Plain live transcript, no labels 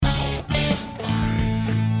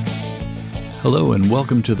Hello and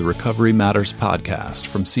welcome to the Recovery Matters podcast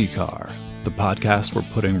from CCAR, the podcast where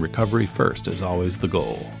putting recovery first is always the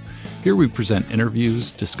goal. Here we present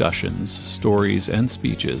interviews, discussions, stories, and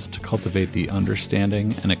speeches to cultivate the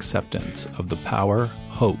understanding and acceptance of the power,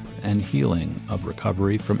 hope, and healing of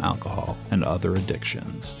recovery from alcohol and other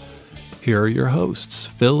addictions. Here are your hosts,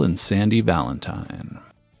 Phil and Sandy Valentine.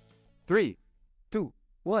 3, 2,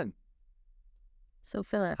 1. So,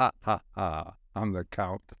 Philip. Ha, ha, ha. I'm the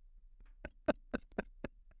count.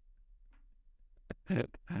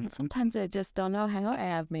 Sometimes I just don't know how I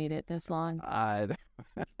have made it this long.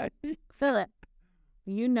 Philip,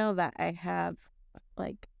 you know that I have,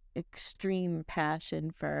 extreme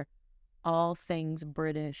passion for all things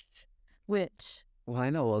British, which... Well, I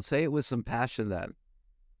know. Well, say it with some passion then.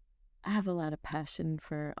 I have a lot of passion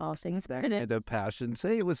for all things That British. kind of passion.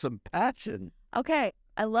 Say it with some passion. Okay,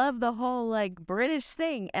 I love the whole, British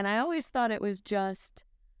thing, and I always thought it was just...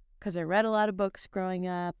 because I read a lot of books growing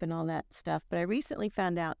up and all that stuff. But I recently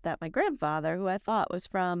found out that my grandfather, who I thought was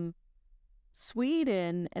from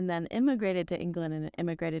Sweden and then immigrated to England and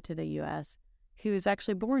immigrated to the U.S., he was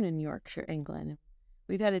actually born in Yorkshire, England.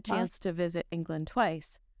 We've had a chance to visit England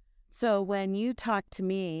twice. So when you talked to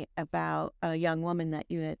me about a young woman that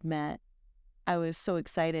you had met, I was so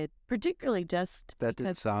excited, particularly just That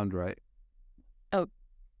didn't sound right. Oh,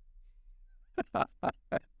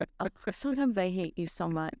 sometimes I hate you so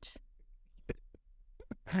much.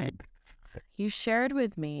 You shared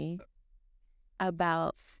with me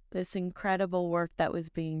about this incredible work that was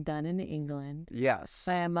being done in England Yes.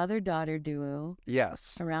 by a mother-daughter duo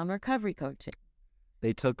Yes. around recovery coaching.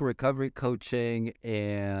 They took recovery coaching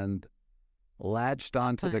and latched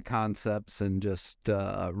onto the concepts and just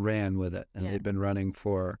ran with it. And they've been running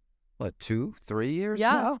for, 2, 3 years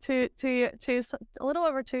now? two, a little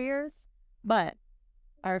over 2 years. But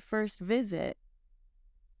our first visit,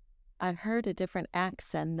 I heard a different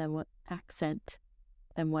accent than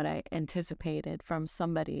what I anticipated from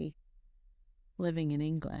somebody living in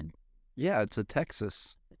England. Yeah, it's a Texan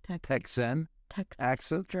Texas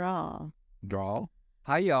accent. drawl.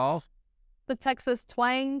 Hi, y'all. The Texas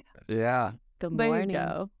twang. Yeah. Good There morning. you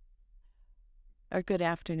go. Or good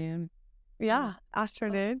afternoon. Yeah,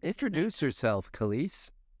 afternoon. Introduce yourself, Khalees.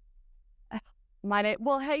 My name.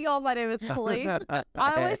 Well, hey y'all. My name is Khalees.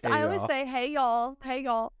 I always say hey y'all. Hey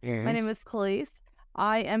y'all. My name is Khalees.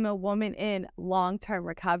 I am a woman in long-term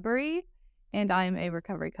recovery, and I am a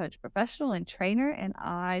recovery coach professional and trainer. And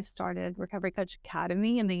I started Recovery Coach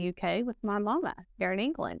Academy in the UK with my mama here in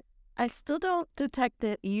England. I still don't detect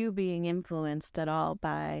you being influenced at all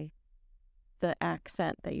by the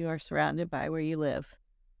accent that you are surrounded by where you live.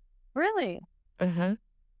 Really? Mm-hmm.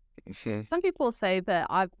 Some people say that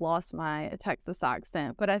I've lost my Texas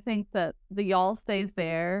accent, but I think that the y'all stays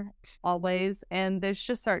there always, and there's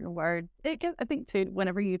just certain words. I think too,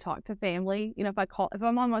 whenever you talk to family, if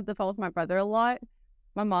I'm on the phone with my brother a lot,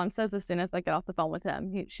 my mom says as soon as I get off the phone with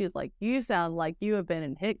him, she's like, "You sound like you have been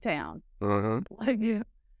in Hicktown."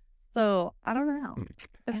 So I don't know.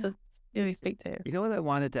 That's just who you speak to. You know what I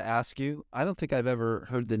wanted to ask you? I don't think I've ever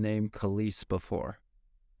heard the name Khalees before.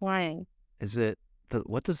 Why?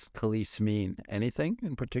 What does Khalees mean? Anything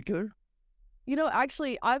in particular?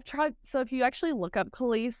 Actually, I've tried. So if you actually look up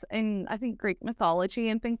Khalees in, I think, Greek mythology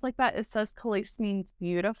and things like that, it says Khalees means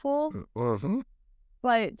beautiful. Mm-hmm.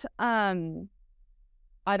 But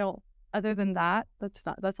I don't. Other than that,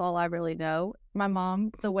 that's all I really know. My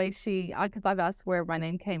mom, the way because I've asked where my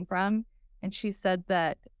name came from, and she said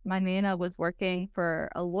that my Nana was working for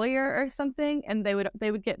a lawyer or something, and they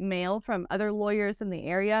would get mail from other lawyers in the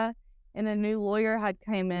area. And a new lawyer had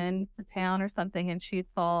came in to town or something, and she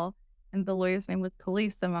saw, and the lawyer's name was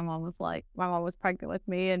Khalees, and my mom was pregnant with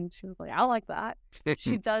me, and she was like, "I like that."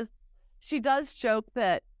 She does joke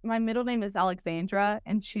that my middle name is Alexandra,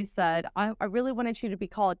 and she said, I really wanted you to be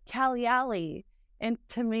called Callie Alley. And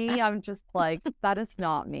to me, I'm just like, that is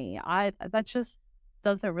not me. That just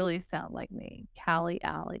doesn't really sound like me. Callie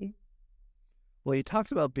Alley. Well, you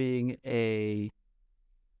talked about being a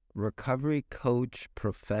recovery coach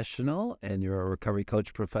professional, and you're a recovery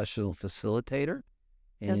coach professional facilitator.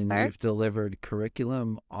 And Yes, sir. You've delivered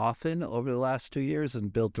curriculum often over the last 2 years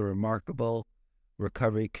and built a remarkable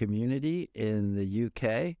recovery community in the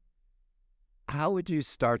UK. How would you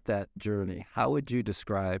start that journey? How would you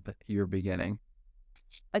describe your beginning?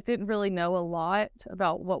 I didn't really know a lot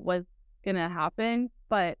about what was going to happen,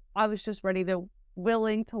 but I was just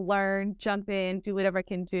willing to learn, jump in, do whatever I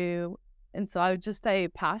can do. And so I would just stay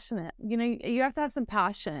passionate. You have to have some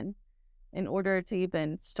passion in order to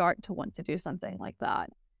even start to want to do something like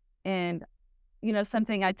that. And,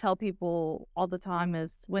 something I tell people all the time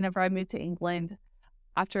is whenever I moved to England,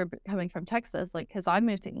 after coming from Texas, like, because I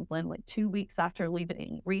moved to England like 2 weeks after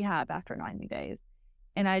leaving rehab after 90 days.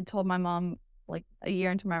 And I told my mom, like a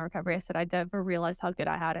year into my recovery, I said, I never realized how good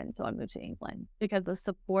I had it until I moved to England, because the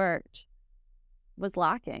support was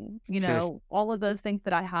lacking, all of those things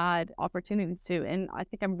that I had opportunities to. And I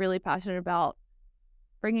think I'm really passionate about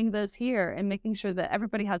bringing those here and making sure that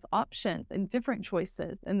everybody has options and different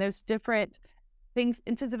choices. And there's different things,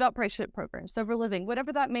 intensive outpatient programs, sober living,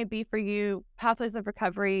 whatever that may be for you, pathways of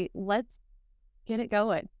recovery. Let's get it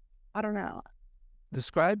going. I don't know.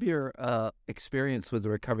 Describe your experience with the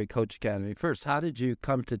Recovery Coach Academy. First, how did you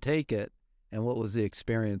come to take it, and what was the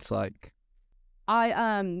experience like?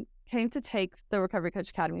 I came to take the Recovery Coach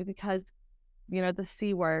Academy because, the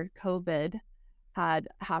C word, COVID, had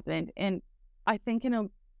happened. And I think in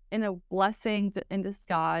a blessing in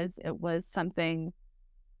disguise, it was something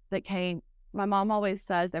that came. My mom always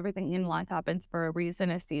says everything in life happens for a reason,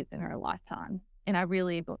 a season, or a lifetime. And I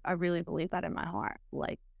really believe that in my heart.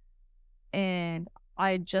 And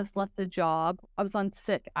I had just left the job. I was on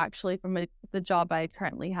sick, actually, from the job I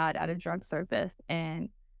currently had at a drug service. And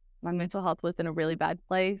my mental health was in a really bad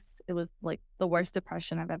place. It was like the worst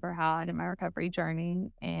depression I've ever had in my recovery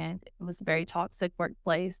journey. And it was a very toxic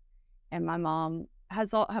workplace. And my mom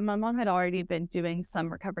had already been doing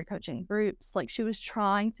some recovery coaching groups. Like, she was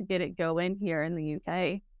trying to get it going here in the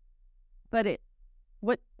UK, but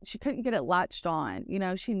she couldn't get it latched on.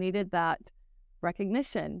 She needed that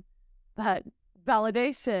recognition, that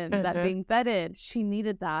validation, that being vetted. She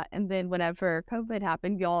needed that. And then whenever COVID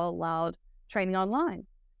happened, y'all allowed training online.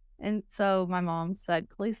 And so my mom said,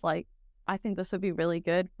 "Please, I think this would be really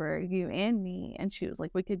good for you and me." And she was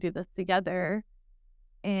like, "We could do this together."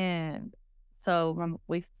 And so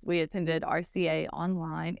we attended RCA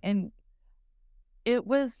online, and it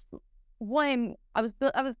was when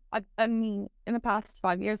in the past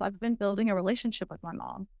 5 years, I've been building a relationship with my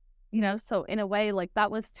mom. So in a way,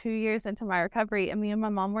 that was 2 years into my recovery, and me and my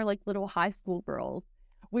mom were like little high school girls.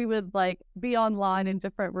 We would be online in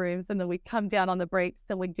different rooms, and then we'd come down on the breaks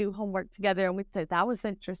and we'd do homework together, and we'd say, "That was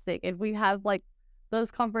interesting." And we'd have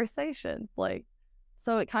those conversations.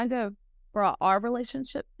 So it kind of brought our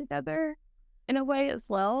relationship together in a way as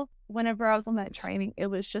well. Whenever I was on that training, it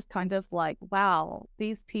was just kind of wow,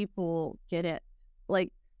 these people get it.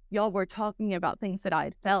 Y'all were talking about things that I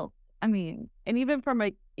had felt. I mean, and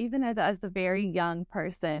even as a very young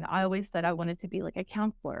person, I always said I wanted to be a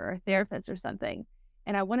counselor or a therapist or something.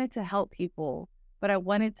 And I wanted to help people, but I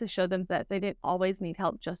wanted to show them that they didn't always need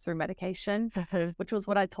help just through medication, which was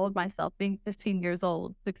what I told myself being 15 years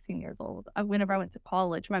old, 16 years old. Whenever I went to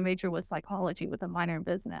college, my major was psychology with a minor in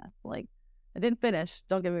business. I didn't finish,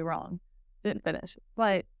 don't get me wrong, didn't finish,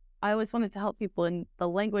 but I always wanted to help people in the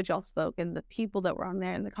language y'all spoke and the people that were on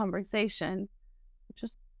there in the conversation. It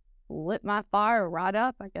just lit my fire right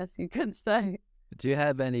up, I guess you could say. Do you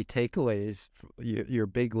have any takeaways, your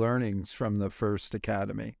big learnings from the first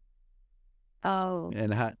academy? Oh.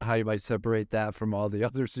 And how you might separate that from all the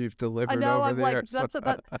others you've delivered I know, over there.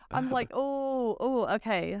 I'm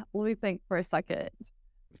okay, let me think for a second.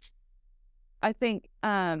 I think,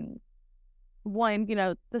 one,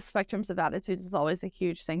 the spectrums of attitudes is always a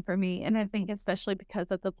huge thing for me. And I think especially because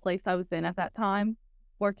of the place I was in at that time,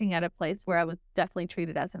 working at a place where I was definitely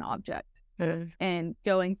treated as an object and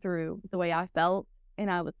going through the way I felt. And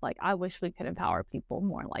I was like, I wish we could empower people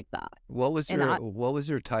more like that. What was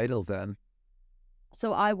your title then?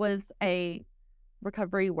 So I was a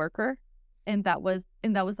recovery worker, and that was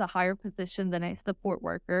a higher position than a support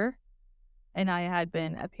worker. And I had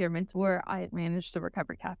been a peer mentor. I had managed a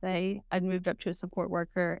recovery cafe. I'd moved up to a support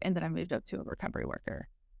worker, and then I moved up to a recovery worker.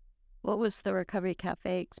 What was the recovery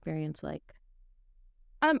cafe experience like?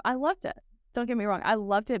 I loved it. Don't get me wrong. I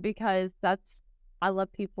loved it because I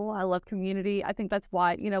love people. I love community. I think that's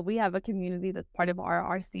why, we have a community that's part of our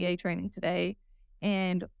RCA training today.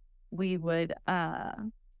 And we would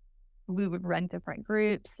run different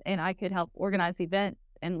groups, and I could help organize events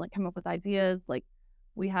and come up with ideas.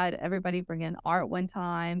 We had everybody bring in art one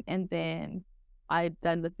time, and then I'd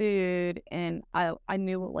done the food, and I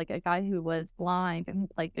knew a guy who was blind and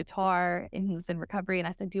played guitar, and he was in recovery. And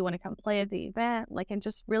I said, "Do you want to come play at the event?" And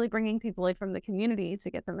just really bringing people in from the community to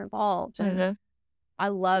get them involved. And I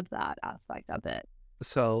love that aspect of it.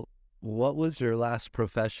 So what was your last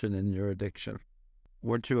profession in your addiction?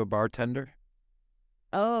 Weren't you a bartender?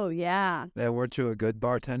 Oh, yeah. Weren't you a good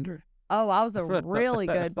bartender? Oh, I was a really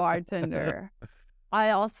good bartender. I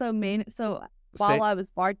also while I was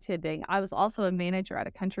bartending, I was also a manager at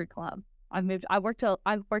a country club. I moved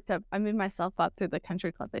myself up through the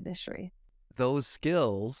country club industry. Those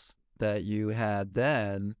skills that you had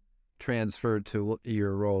then transferred to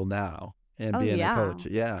your role now and Oh, being a yeah. coach.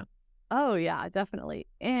 Yeah. Oh, yeah, definitely.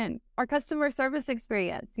 And our customer service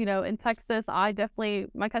experience, you know, in Texas,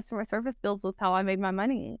 my customer service deals with how I made my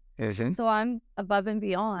money. Mhm. So I'm above and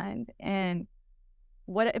beyond. And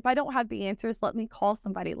what if I don't have the answers? Let me call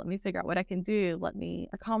somebody. Let me figure out what I can do. Let me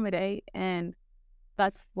accommodate. And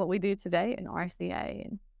that's what we do today in RCA.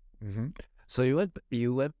 And So you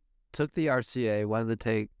went, took the RCA. One of the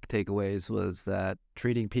takeaways was that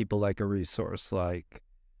treating people like a resource, like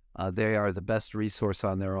they are the best resource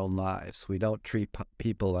on their own lives. We don't treat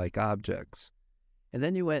people like objects. And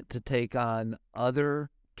then you went to take on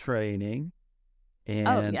other training,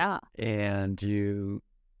 and yeah.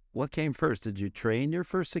 what came first? Did you train your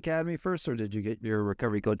first academy first, or did you get your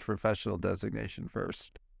recovery coach professional designation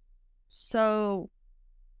first? So,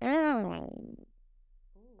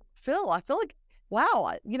 Phil, I feel like,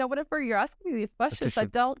 wow, you know, whenever you're asking me these questions, I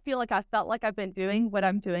don't feel like I felt like I've been doing what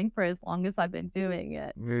I'm doing for as long as I've been doing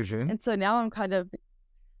it. And so now I'm kind of,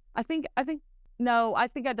 I think I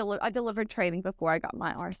delivered training before I got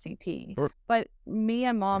my RCP. Sure. But me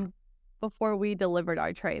and Mom, before we delivered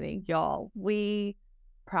our training, y'all, we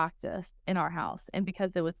practiced in our house. And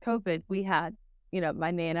because it was COVID, we had, you know,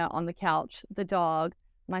 my Nana on the couch, the dog,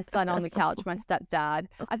 my son on the couch, my stepdad.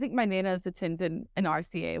 I think my Nana has attended an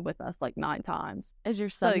RCA with us like 9 times. Is your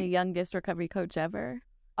son the youngest recovery coach ever?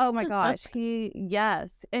 Oh my gosh,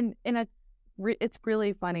 yes. And it's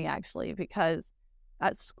really funny actually, because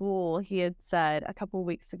at school he had said a couple of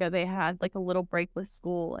weeks ago they had like a little break with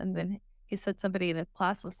school, and then he said somebody in his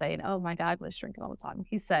class was saying, "Oh, my dad was drinking all the time."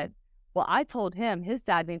 He said, "Well, I told him his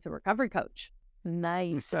dad needs a recovery coach."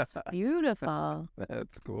 Nice. Beautiful.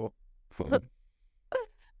 That's cool.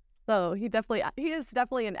 So he is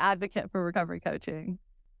definitely an advocate for recovery coaching.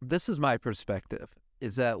 This is my perspective,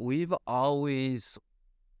 is that we've always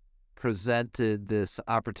presented this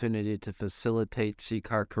opportunity to facilitate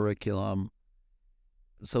CCAR curriculum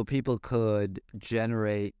so people could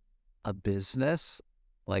generate a business,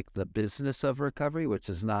 like the business of recovery, which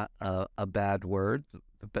is not a bad word.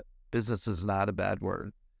 Business is not a bad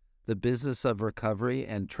word. The business of recovery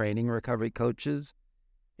and training recovery coaches.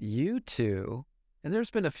 You two, and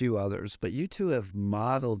there's been a few others, but you two have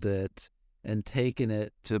modeled it and taken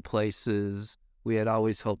it to places we had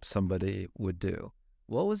always hoped somebody would do.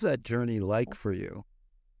 What was that journey like for you?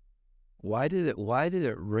 Why did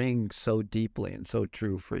it ring so deeply and so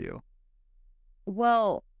true for you?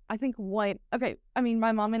 Well, I think my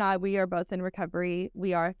mom and I, we are both in recovery.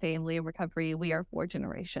 We are a family in recovery. We are 4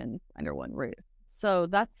 generations under one roof. So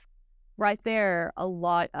that's right there, a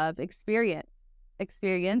lot of experiences,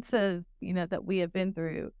 you know, that we have been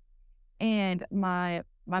through. And my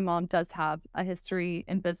mom does have a history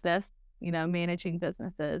in business, you know, managing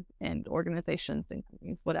businesses and organizations and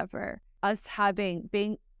companies, whatever.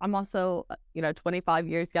 I'm also, you know, 25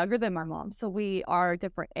 years younger than my mom. So we are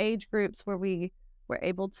different age groups where we were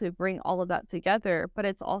able to bring all of that together. But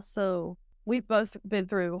it's also, we've both been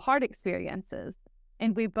through hard experiences,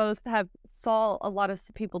 and we both have saw a lot of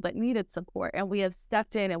people that needed support, and we have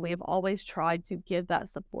stepped in and we have always tried to give that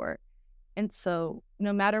support. And so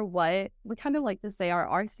no matter what, we kind of like to say our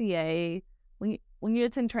RCA, when you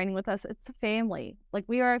attend training with us, it's a family. Like,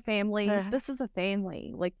 we are a family. This is a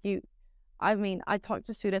family. Like, I talk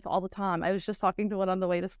to students all the time. I was just talking to one on the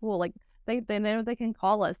way to school. Like, they know they can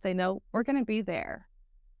call us. They know we're going to be there.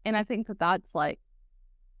 And I think that that's like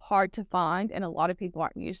hard to find, and a lot of people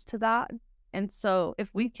aren't used to that. And so if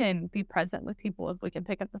we can be present with people, if we can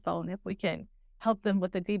pick up the phone, if we can help them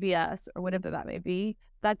with the DBS or whatever that may be,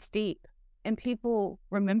 that's deep. And people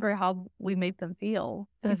remember how we made them feel.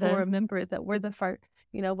 People remember that we're the first,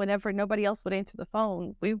 you know, whenever nobody else would answer the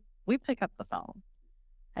phone, we pick up the phone.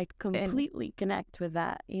 I completely connect with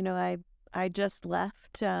that. You know, I just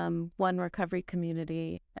left one recovery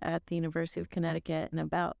community at the University of Connecticut and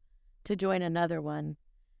about to join another one.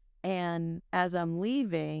 And as I'm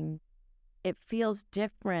leaving, it feels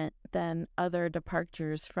different than other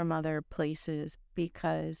departures from other places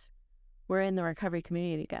because we're in the recovery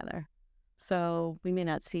community together. So we may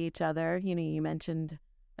not see each other. You know, you mentioned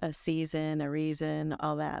a season, a reason,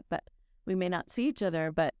 all that, but we may not see each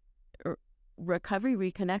other, but recovery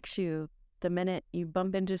reconnects you the minute you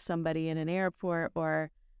bump into somebody in an airport or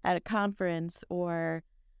at a conference, or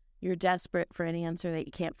you're desperate for an answer that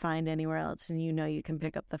you can't find anywhere else, and you know you can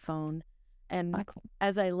pick up the phone. And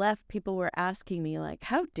as I left, people were asking me, like,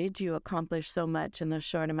 how did you accomplish so much in this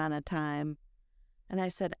short amount of time? And I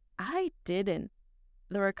said, I didn't.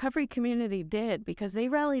 The recovery community did, because they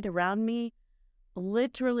rallied around me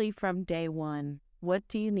literally from day one. What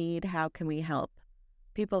do you need? How can we help?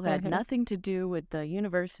 People had nothing to do with the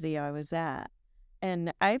university I was at.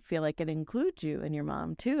 And I feel like it includes you and your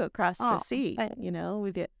mom too across the sea. You know,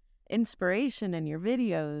 we get inspiration in your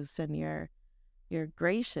videos and your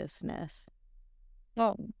graciousness.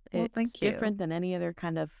 Well, It's thank you. different than any other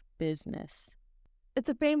kind of business. It's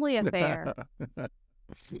a family affair.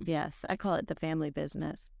 Yes, I call it the family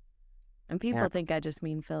business. And people think I just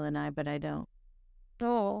mean Phil and I, but I don't.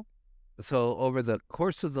 Oh, So over the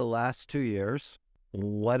course of the last 2 years,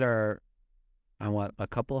 I want a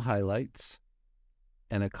couple highlights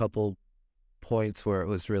and a couple points where it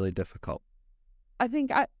was really difficult. I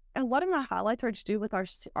think a lot of my highlights are to do with our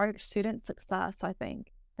student success, I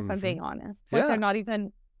think, if I'm being honest. Like, they're not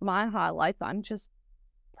even my highlights. I'm just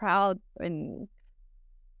proud and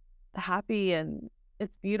happy, and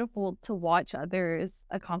it's beautiful to watch others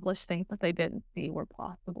accomplish things that they didn't see were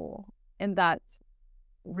possible. And that's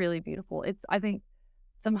really beautiful. I think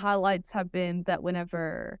some highlights have been that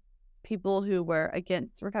whenever people who were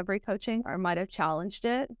against recovery coaching or might have challenged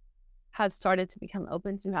it have started to become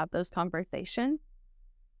open to have those conversations.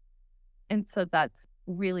 And so that's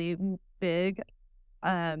really big.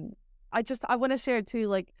 I want to share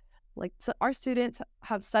too, so our students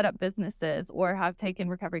have set up businesses or have taken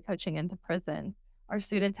recovery coaching into prison. Our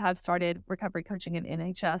students have started recovery coaching in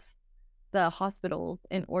NHS, the hospitals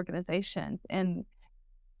and organizations. And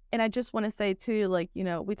I just want to say too,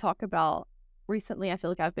 we talk about recently, I feel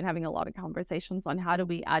like I've been having a lot of conversations on how do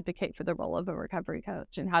we advocate for the role of a recovery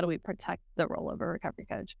coach and how do we protect the role of a recovery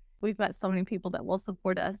coach. We've met so many people that will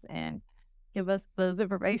support us and give us the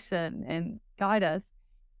information and guide us.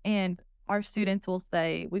 And our students will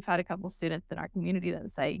say, we've had a couple students in our community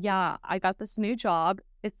that say, yeah, I got this new job.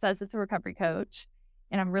 It says it's a recovery coach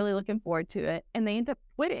and I'm really looking forward to it. And they end up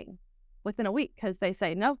quitting within a week because they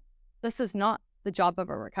say, no, this is not the job of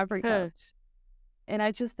a recovery coach. And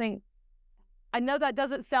I just think, I know that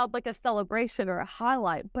doesn't sound like a celebration or a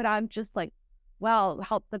highlight, but I'm just like, wow,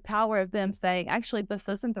 how the power of them saying, actually, this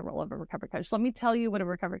isn't the role of a recovery coach. Let me tell you what a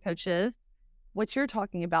recovery coach is. What you're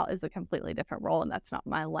talking about is a completely different role, and that's not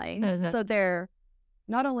my lane. So they're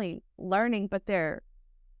not only learning, but they're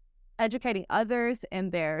educating others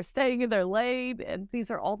and they're staying in their lane. And these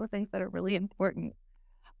are all the things that are really important.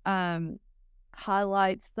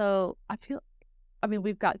 Highlights. So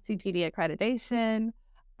we've got CPD accreditation.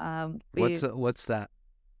 What's that?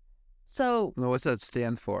 So What's that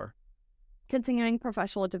stand for? Continuing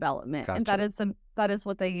professional development. Gotcha. And that is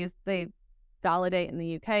what they use. They validate in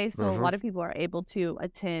the UK. So a lot of people are able to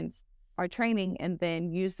attend our training and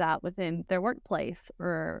then use that within their workplace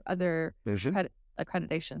or other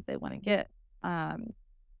accreditations they want to get. I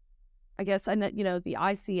guess I know, the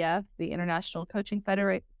ICF, the International Coaching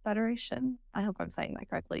Federation, I hope I'm saying that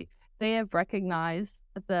correctly. They have recognized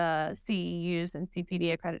the CEUs and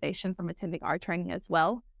CPD accreditation from attending our training as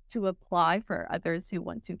well to apply for others who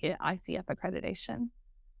want to get ICF accreditation.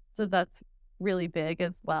 So that's really big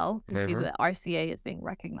as well to see that RCA is being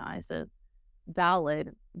recognized as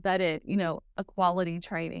valid, vetted, a quality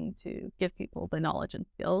training to give people the knowledge and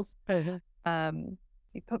skills.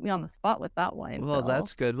 You put me on the spot with that one. Well, Phil.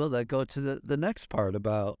 that's good. Well, let's go to the next part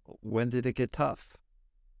about when did it get tough?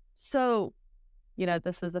 So,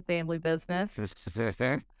 this is a family business.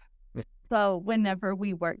 So whenever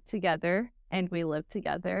we work together and we live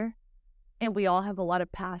together and we all have a lot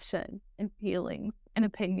of passion and feelings and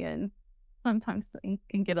opinions, sometimes things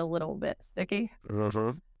can get a little bit sticky.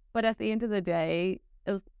 But at the end of the day,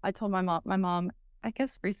 I told my mom, I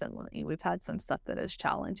guess recently we've had some stuff that is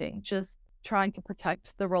challenging, just trying to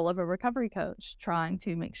protect the role of a recovery coach, trying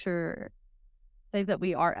to make sure that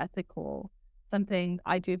we are ethical. Something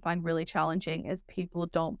I do find really challenging is people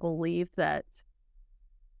don't believe that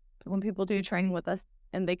when people do training with us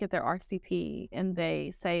and they get their RCP and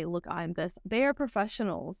they say, look, I'm this, they are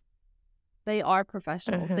professionals. They are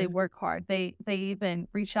professionals. They work hard. They even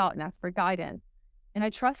reach out and ask for guidance. And I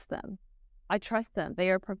trust them. They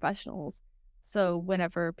are professionals. So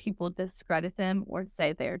whenever people discredit them or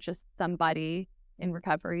say they're just somebody in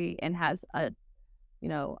recovery and has a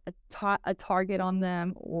target on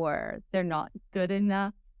them, or they're not good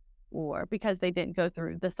enough, or because they didn't go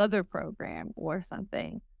through this other program or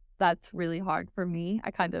something, that's really hard for me.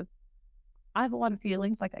 I have a lot of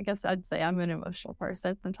feelings. Like, I guess I'd say I'm an emotional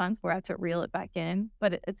person sometimes where I have to reel it back in,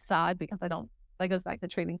 but it's sad because that goes back to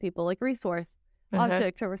treating people like resource,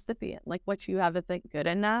 object, or recipient, like what you have isn't good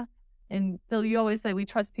enough. And Phil, you always say we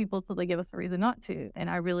trust people till they give us a reason not to. And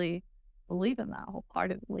I really believe in that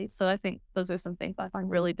wholeheartedly. So I think those are some things I find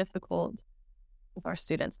really difficult with our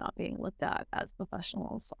students not being looked at as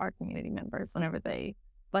professionals, our community members, whenever they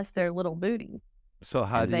bust their little booty. So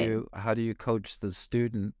how do you coach the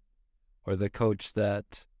student or the coach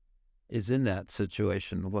that is in that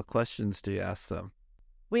situation? What questions do you ask them?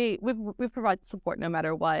 We provide support no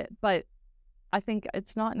matter what, but I think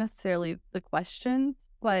it's not necessarily the questions,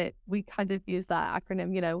 but we kind of use that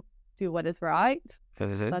acronym, do what is right.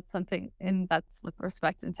 That's something, and that's with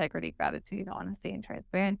respect, integrity, gratitude, honesty, and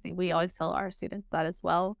transparency. We always tell our students that as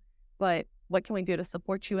well. But what can we do to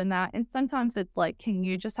support you in that? And sometimes it's like, can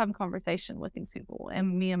you just have a conversation with these people?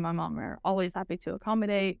 And me and my mom are always happy to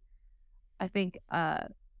accommodate. I think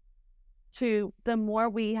the more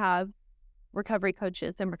we have recovery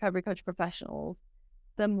coaches and recovery coach professionals,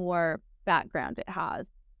 the more background it has.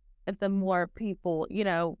 If the more people,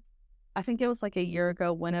 I think it was like a year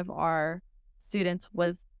ago, one of our students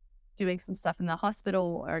was doing some stuff in the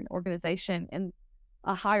hospital or an organization, and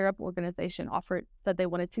a higher up organization said they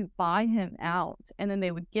wanted to buy him out, and then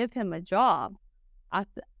they would give him a job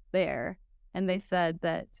there. And they said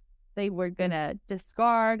that they were going to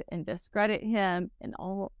discard and discredit him and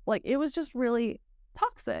all, like, it was just really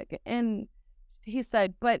toxic. And he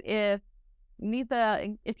said, but if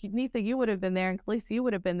Neetha, you would have been there, and Khaleesi, you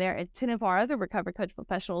would have been there, and 10 of our other recovery coach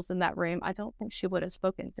professionals in that room, I don't think she would have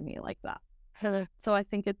spoken to me like that. So I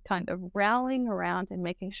think it's kind of rallying around and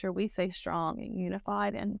making sure we stay strong and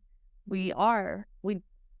unified, and we are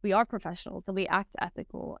professionals, and we act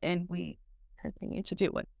ethical, and we continue to do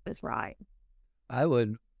what is right. I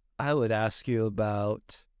would ask you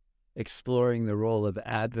about exploring the role of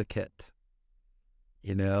advocate.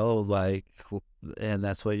 And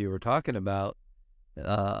that's what you were talking about.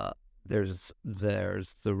 There's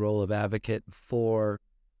the role of advocate for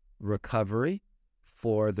recovery,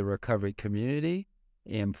 for the recovery community,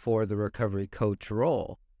 and for the recovery coach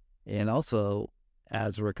role. And also,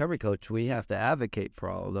 as a recovery coach, we have to advocate for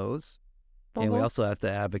all of those. And we also have to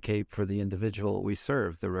advocate for the individual we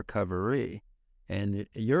serve, the recovery. And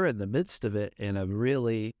you're in the midst of it in a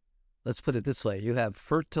really, let's put it this way, you have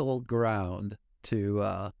fertile ground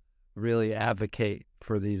to really advocate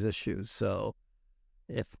for these issues. So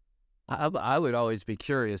if I would always be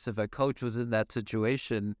curious if a coach was in that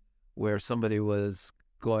situation where somebody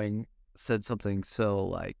said something so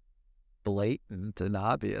like blatant and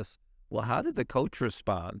obvious, well, how did the coach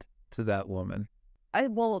respond to that woman?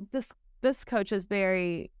 This coach is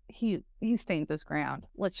he stains his ground,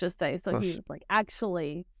 let's just say. So he like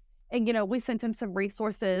actually, and we sent him some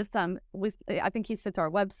resources. I think he sent our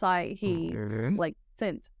website. He like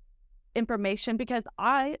sent information, because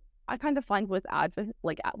I kind of find with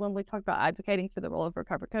when we talk about advocating for the role of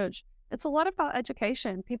recovery coach, it's a lot about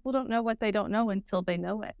education. People don't know what they don't know until they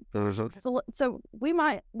know it. So we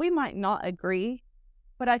might not agree,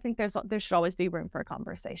 but I think there should always be room for a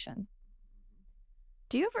conversation.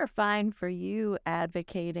 Do you ever find for you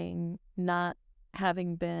advocating, not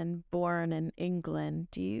having been born in England,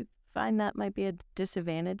 do you find that might be a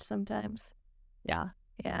disadvantage sometimes? Yeah.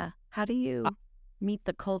 How do you meet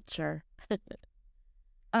the culture?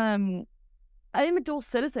 I am a dual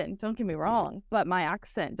citizen, don't get me wrong, but my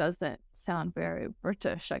accent doesn't sound very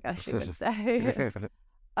British, I guess you would say.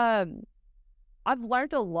 I've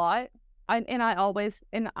learned a lot, and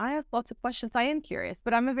I have lots of questions. I am curious,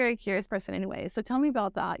 but I'm a very curious person anyway. So tell me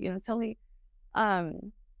about that. Tell me. I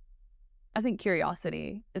think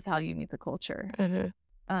curiosity is how you meet the culture.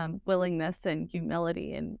 Willingness and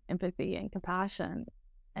humility and empathy and compassion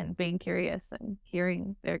and being curious and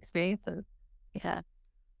hearing their experiences. Yeah.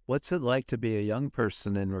 What's it like to be a young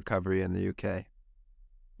person in recovery in the UK?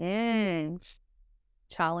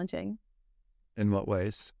 Challenging. In what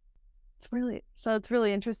ways? It's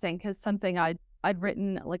really interesting, because something I'd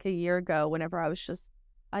written like a year ago, whenever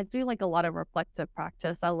I do like a lot of reflective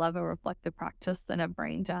practice. I love a reflective practice than a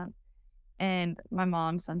brain dump. And my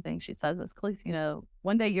mom, something she says is, Khaleesi,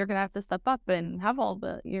 one day you're going to have to step up and have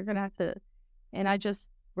you're going to have to, and I just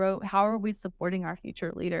wrote, how are we supporting our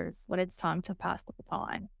future leaders when it's time to pass the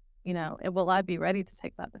baton? Will I be ready to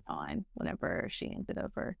take that baton whenever she hands it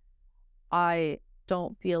over? I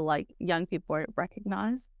don't feel like young people are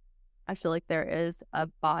recognized. I feel like there is a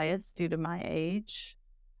bias due to my age.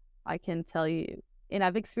 I can tell you, and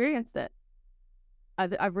I've experienced it.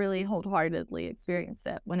 I've really wholeheartedly experienced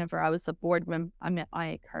it. Whenever I was a board member,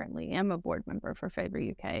 I currently am a board member for Favor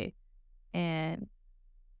UK, and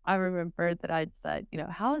I remember that I'd said,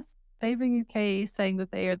 how is Favor UK saying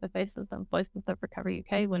that they are the faces and voices of Recovery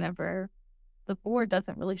UK whenever the board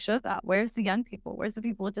doesn't really show that? Where's the young people? Where's the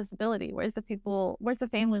people with disability? Where's the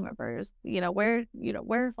family members? Where's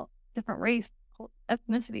different race,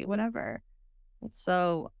 ethnicity, whatever? And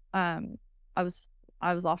so I was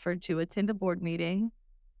offered to attend a board meeting,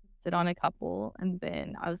 sit on a couple, and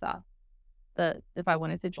then I was asked if I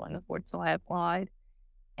wanted to join the board. So I applied,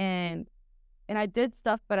 and I did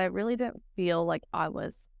stuff, but I really didn't feel like I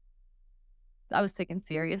was I was taken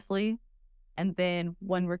seriously. And then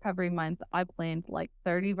one recovery month, I planned like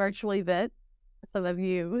 30 virtual events. Some of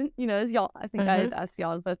you, as y'all, I think I had asked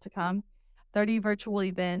y'all both to come. 30 virtual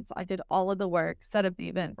events. I did all of the work, set up the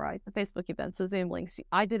event, right? The Facebook events, the Zoom links.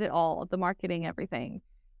 I did it all, the marketing, everything.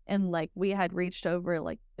 And like we had reached over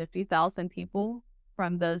like 50,000 people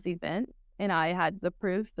from those events. And I had the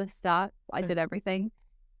proof, the stats. I did everything.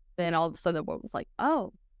 Then all of a sudden the world was like,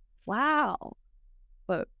 oh, wow.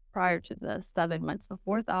 But prior to the 7 months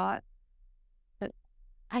before that,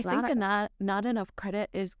 I think not enough credit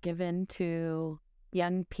is given to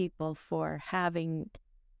young people for having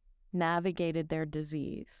navigated their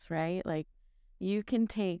disease, right? Like you can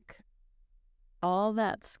take all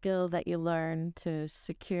that skill that you learn to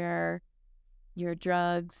secure your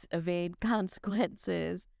drugs, evade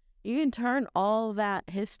consequences. You can turn all that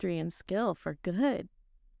history and skill for good.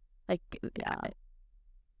 Like,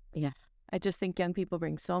 yeah. I just think young people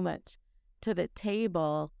bring so much to the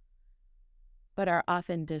table, but are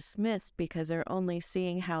often dismissed because they're only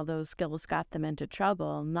seeing how those skills got them into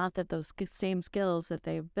trouble. Not that those same skills that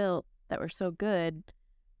they've built that were so good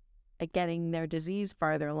at getting their disease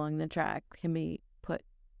farther along the track can be put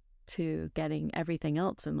to getting everything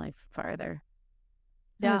else in life farther.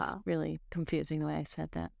 Yeah. It was really confusing the way I said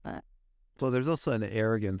that. But well, there's also an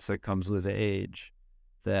arrogance that comes with age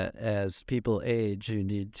that as people age, you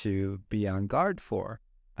need to be on guard for.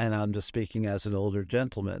 And I'm just speaking as an older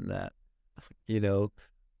gentleman that,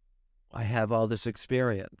 I have all this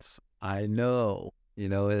experience. I know,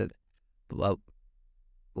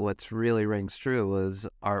 what's really rings true is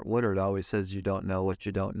Art Woodard always says you don't know what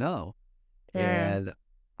you don't know. Yeah. And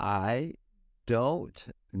I don't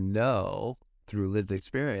know through lived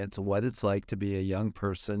experience what it's like to be a young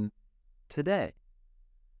person today.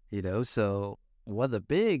 So one of the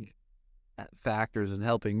big factors in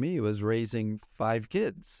helping me was raising 5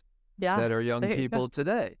 kids that are young people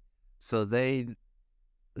today. So they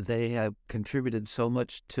have contributed so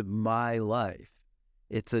much to my life.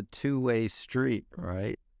 It's a two-way street,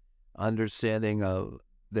 right? Understanding of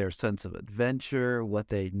their sense of adventure, what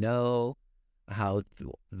they know, how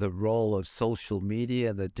the role of social media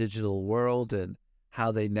and the digital world, and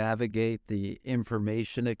how they navigate the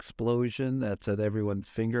information explosion that's at everyone's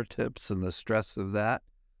fingertips and the stress of that.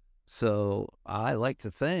 So I like to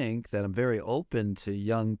think that I'm very open to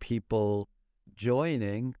young people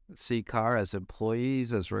joining CCAR as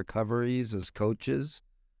employees, as recoveries, as coaches.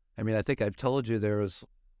 I mean, I think I've told you there was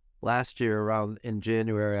last year around in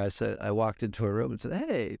January, I walked into a room and said,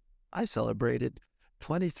 hey, I celebrated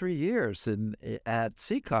 23 years at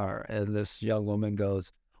CCAR. And this young woman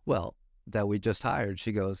goes, well, that we just hired.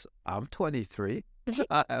 She goes, I'm 23. And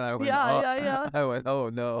I went, yeah. I went, oh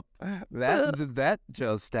no, that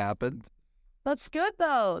just happened. That's good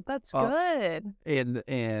though. That's good.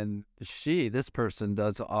 And this person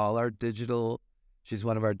does all our digital. She's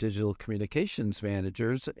one of our digital communications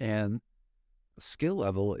managers, and skill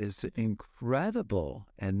level is incredible,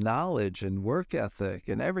 and knowledge and work ethic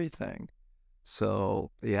and everything.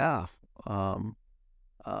 So yeah,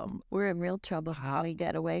 we're in real trouble how we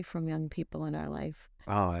get away from young people in our life.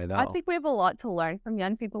 Oh, I know. I think we have a lot to learn from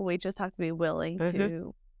young people. We just have to be willing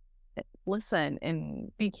to listen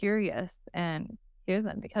and be curious and hear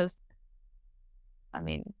them, because,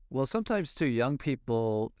 well, sometimes too, young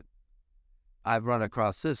people, I've run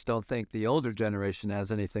across this, don't think the older generation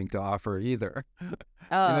has anything to offer either.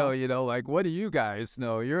 Oh. Like, what do you guys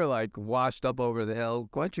know? You're like washed up over the hill.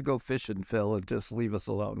 Why don't you go fishing, Phil, and just leave us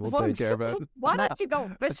alone? We'll take care of it. Why don't you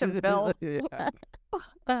go fishing, Phil?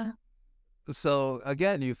 So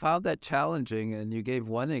again, you found that challenging, and you gave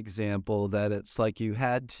one example that it's like you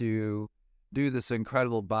had to do this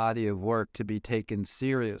incredible body of work to be taken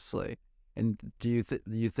seriously. And do you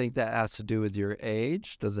think that has to do with your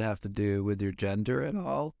age? Does it have to do with your gender at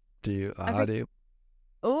all? How do you?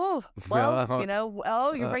 Oh,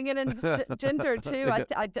 well, you're bringing in gender too.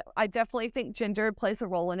 I definitely think gender plays a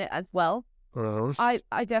role in it as well. I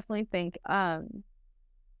definitely think in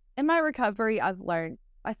my recovery, I've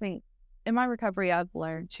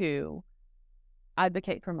learned to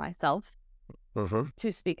advocate for myself,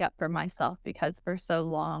 to speak up for myself, because for so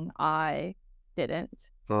long I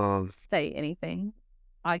didn't say anything.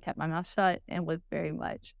 I kept my mouth shut and was very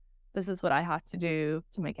much, this is what I have to do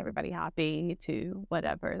to make everybody happy, to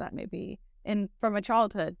whatever that may be. And from a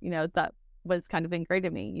childhood, that was kind of ingrained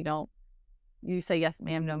in me. You say yes,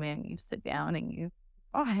 ma'am, no, ma'am. You sit down and you,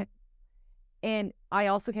 and I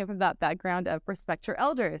also came from that background of respect your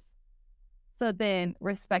elders. So then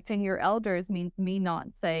respecting your elders means me not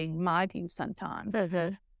saying my views sometimes.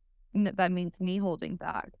 That means me holding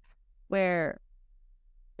back. Where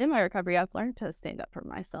in my recovery, I've learned to stand up for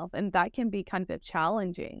myself, and that can be kind of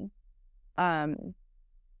challenging.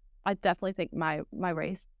 I definitely think my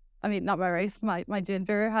race, I mean, not my race, my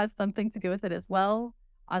gender has something to do with it as well.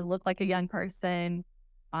 I look like a young person.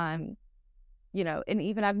 You know, and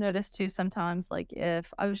even I've noticed too sometimes, like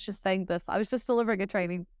if I was just saying this, I was just delivering a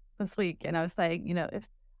training this week, and I was saying, you know, if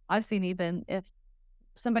I've seen even if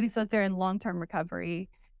somebody says they're in long-term recovery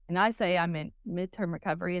and I say I'm in midterm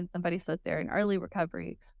recovery and somebody says they're in early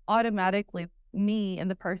recovery, automatically me and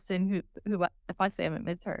the person who if I say I'm in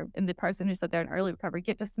midterm and the person who said they're in early recovery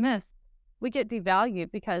get dismissed. We get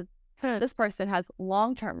devalued because this person has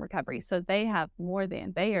long-term recovery, so they have more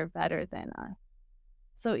than, they are better than us.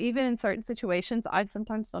 So even in certain situations, I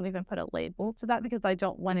sometimes don't even put a label to that because I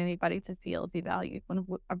don't want anybody to feel devalued when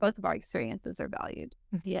both of our experiences are valued.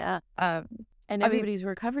 Yeah. And everybody's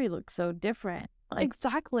recovery looks so different. Like,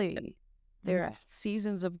 exactly. there are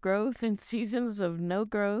seasons of growth and seasons of no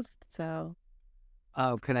growth. So,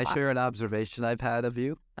 can I share an observation I've had of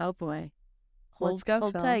you? oh boy. Let's go,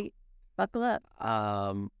 Hold Phil. tight. Buckle up.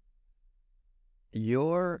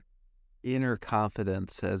 Your inner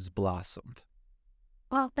confidence has blossomed.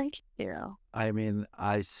 Well, thank you, Daryl. I mean,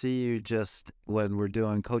 I see you just when we're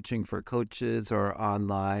doing coaching for coaches or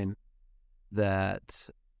online, that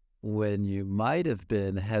when you might have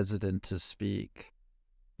been hesitant to speak,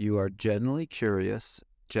 you are genuinely curious.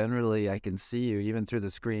 Generally, I can see you even through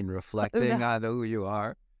the screen reflecting on who you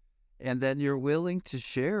are, and then you're willing to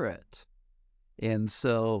share it. And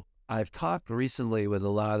so I've talked recently with a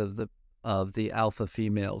lot of the alpha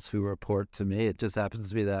females who report to me. It just happens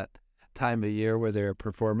to be that time of year where their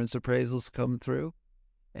performance appraisals come through,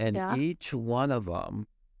 and each one of them,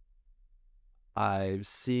 I've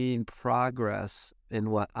seen progress in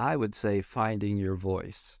what I would say finding your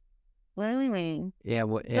voice. Learning.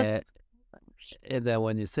 And then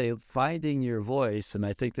when you say finding your voice, and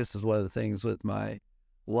I think this is one of the things with my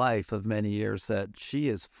wife of many years, that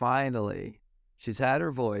she's had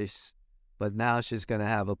her voice, but now she's going to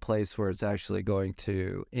have a place where it's actually going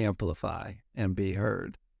to amplify and be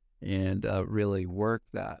heard and really work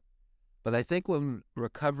that. But I think when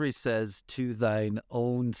recovery says to thine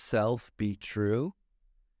own self be true,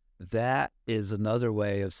 that is another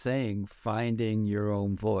way of saying finding your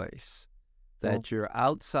own voice, that your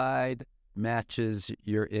outside matches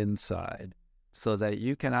your inside, so that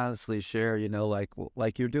you can honestly share, you know,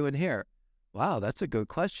 like you're doing here. Wow, that's a good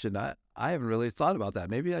question. I haven't really thought about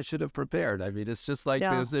that. Maybe I should have prepared. I mean, it's just like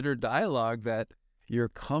this inner dialogue that you're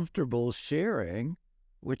comfortable sharing,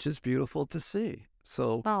 which is beautiful to see.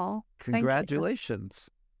 So congratulations.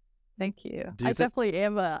 Thank you. Do you I definitely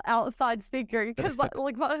am an outside speaker because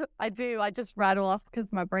I just rattle off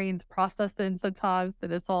because my brain's processing sometimes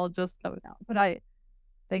and it's all just coming out. But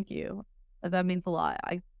thank you. That means a lot.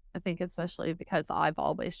 I think especially because I've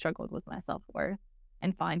always struggled with my self-worth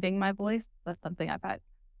and finding my voice. That's something I've had.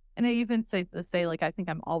 And I even say like, I think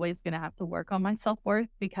I'm always going to have to work on my self-worth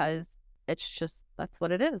because it's just, that's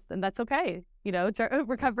what it is. And that's okay. You know,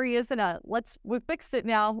 recovery isn't we fixed it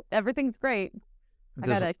now. Everything's great. I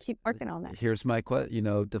got to keep working on that. Here's my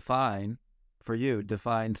question,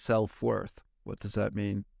 define self-worth. What does that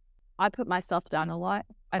mean? I put myself down a lot.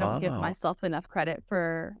 I don't give myself enough credit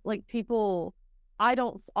for, like, people. I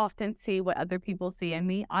don't often see what other people see in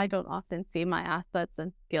me. I don't often see my assets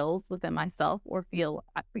and skills within myself or feel,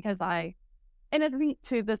 because and I think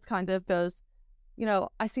too, this kind of goes, you know,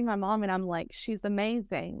 I see my mom and I'm like, she's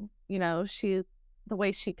amazing. You know, the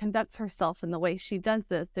way she conducts herself and the way she does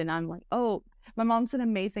this. And I'm like, oh, my mom's an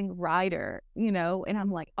amazing writer, you know, and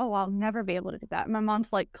I'm like, oh, I'll never be able to do that. And my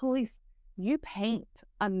mom's like, Khalees, you paint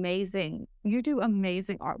amazing. You do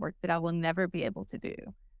amazing artwork that I will never be able to do.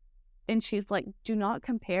 And she's like, do not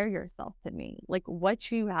compare yourself to me. Like,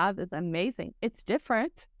 what you have is amazing. It's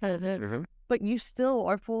different, but you still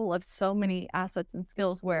are full of so many assets and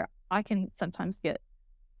skills where I can sometimes get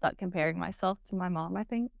stuck comparing myself to my mom, I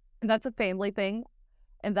think. And that's a family thing.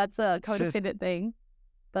 And that's a codependent thing.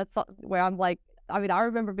 That's where I'm like, I mean, I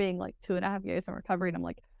remember being like 2.5 years in recovery and I'm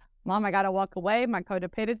like, Mom, I got to walk away. My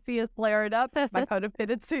codependency is flaring up. I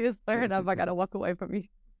got to walk away from you.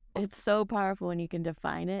 It's so powerful when you can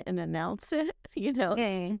define it and announce it, you know,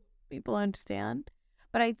 people understand.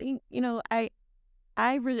 But I think, you know, I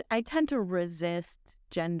tend to resist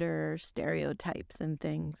gender stereotypes and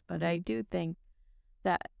things, but I do think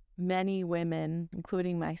that many women,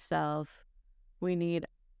 including myself, we need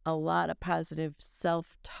a lot of positive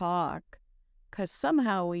self-talk because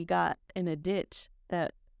somehow we got in a ditch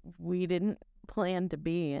that we didn't plan to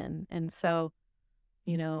be in. And so,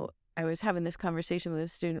 you know, I was having this conversation with a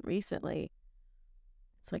student recently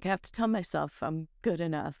It's like I have to tell myself I'm good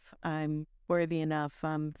enough, I'm worthy enough,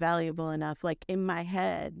 I'm valuable enough, like in my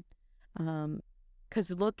head.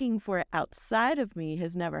 Because looking for it outside of me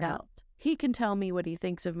has never helped. He can tell me what he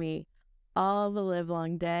thinks of me all the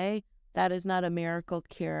livelong day. That is not a miracle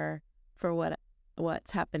cure for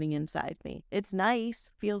what's happening inside me. It's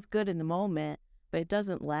nice, feels good in the moment, but it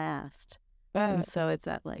doesn't last. And so it's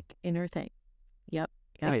that like inner thing. Yep.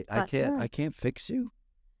 Wait, I can't fix you.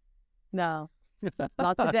 No,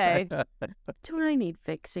 not today. Do I need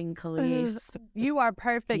fixing, Khalees? You are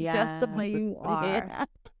perfect just the way you are. Yeah.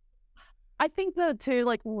 I think though too,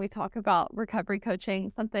 like when we talk about recovery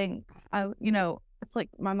coaching, something it's like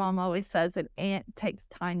my mom always says, an ant takes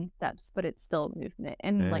tiny steps, but it's still movement.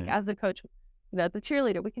 And like as a coach, the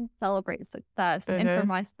cheerleader, we can celebrate success. And for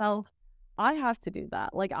myself, I have to do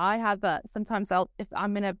that. Like I have sometimes if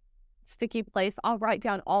I'm in a sticky place, I'll write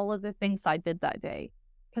down all of the things I did that day.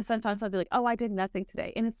 Because sometimes I'll be like, oh, I did nothing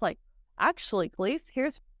today. And it's like, actually, Khalees,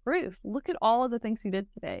 here's proof. Look at all of the things you did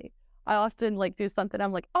today. I often like do something.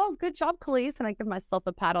 I'm like, oh, good job, Khalees. And I give myself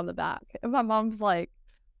a pat on the back. And my mom's like,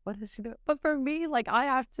 what did she do? But for me, like, I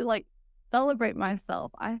have to like celebrate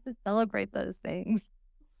myself. I have to celebrate those things.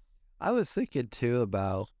 I was thinking too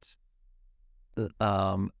about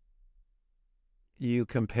you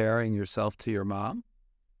comparing yourself to your mom.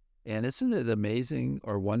 And isn't it amazing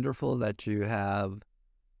or wonderful that you have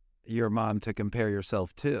your mom to compare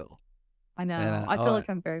yourself to? I know. And I feel like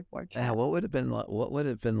I'm very fortunate. Yeah, what would it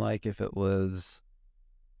have been like if it was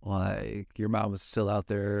like your mom was still out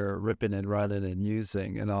there ripping and running and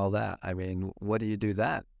using and all that? I mean, what do you do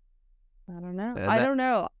then? I don't know. I don't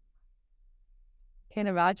know. Can't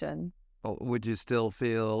imagine. Would you still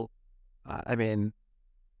feel? I mean,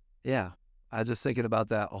 yeah. I was just thinking about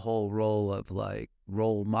that whole role of like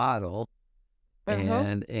role model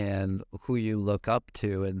and who you look up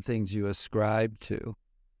to and things you ascribe to,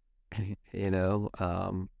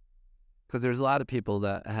 because there's a lot of people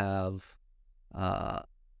that have a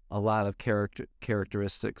lot of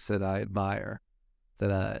characteristics that I admire,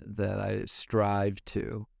 that I strive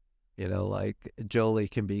to, like Jolie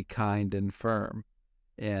can be kind and firm,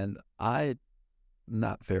 and I'm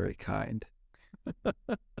not very kind.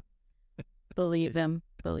 Believe him,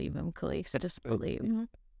 Khalees. Just believe him.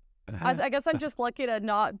 I guess I'm just lucky to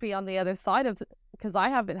not be on the other side of, because I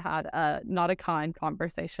haven't had not a kind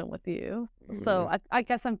conversation with you. So I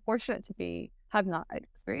guess I'm fortunate to have not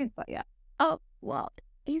experienced that yet. Oh, well,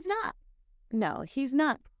 he's not. No, he's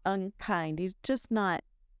not unkind. He's just not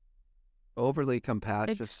overly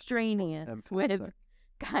compassionate, extraneous with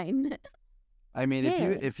kindness. I mean,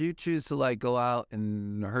 if you choose to like go out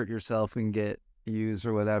and hurt yourself and get used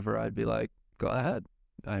or whatever, I'd be like, go ahead.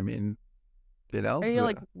 I mean, Or you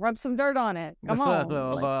like rub some dirt on it. Come on.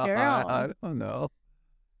 I don't know.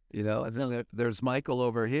 And then there's Michael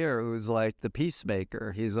over here who's like the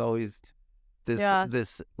peacemaker. He's always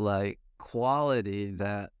this like quality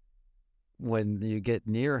that when you get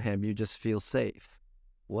near him, you just feel safe.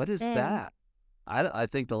 What is that? I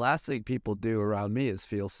think the last thing people do around me is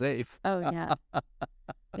feel safe. Oh, yeah.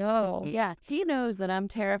 Oh, yeah. He knows that I'm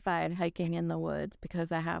terrified hiking in the woods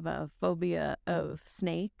because I have a phobia of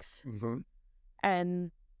snakes. Mm-hmm.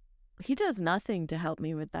 And he does nothing to help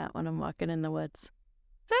me with that when I'm walking in the woods.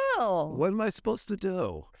 Phil! What am I supposed to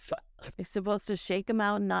do? He's supposed to shake him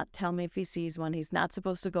out and not tell me if he sees one. He's not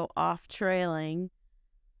supposed to go off trailing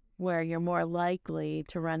where you're more likely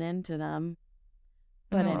to run into them.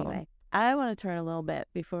 But anyway, I want to turn a little bit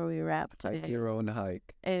before we wrap today. Hike your own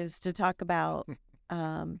hike. Is to talk about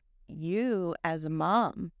you as a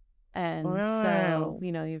mom. And so,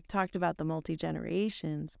 you've talked about the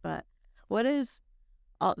multi-generations, but what is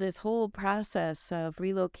this whole process of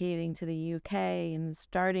relocating to the UK and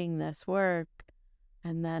starting this work,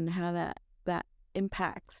 and then how that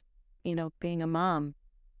impacts, being a mom?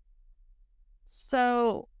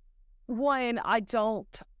 So, one, I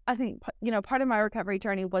think, part of my recovery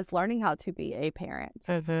journey was learning how to be a parent.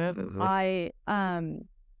 Mm-hmm. I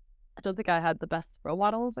don't think I had the best role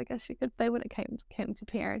models, I guess you could say, when it came to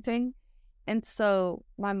parenting. And so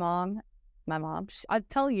my mom, I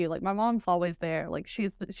tell you, like, my mom's always there. Like, she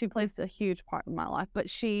plays a huge part in my life, but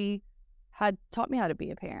she had taught me how to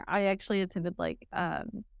be a parent. I actually attended like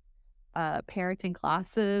parenting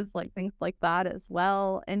classes, like things like that as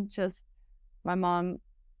well. And just, my mom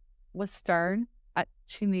was stern.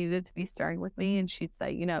 She needed to be stern with me, and she'd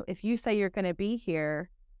say, if you say you're going to be here,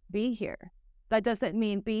 be here. That doesn't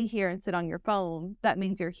mean be here and sit on your phone. That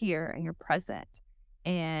means you're here and you're present.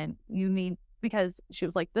 And because she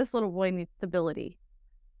was like, this little boy needs stability.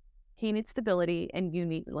 He needs stability, and you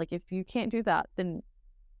need, like, if you can't do that, then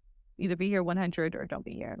either be here 100 or don't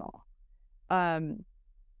be here at all.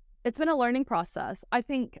 it's been a learning process. I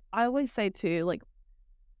think I always say too, like,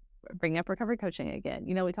 bring up recovery coaching again.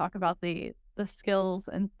 You know, we talk about the skills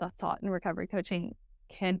and stuff taught in recovery coaching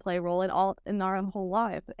can play a role in our whole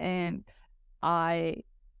life. And I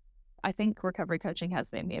think recovery coaching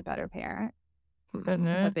has made me a better parent, if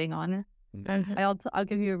I'm being honest. I'll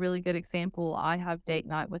give you a really good example. I have date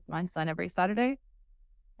night with my son every Saturday.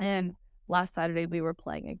 And last Saturday we were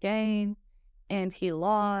playing a game and he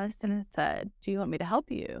lost and it said, do you want me to help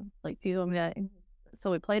you? Like, do you want me to?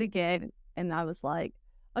 So we played again and I was like,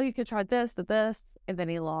 oh, you could try this to this. And then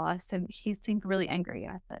he lost and he seemed really angry.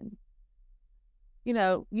 I said, you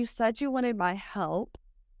know, you said you wanted my help.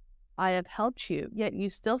 I have helped you, yet you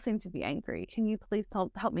still seem to be angry. Can you please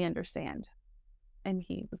help me understand? And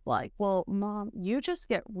he was like, well, Mom, you just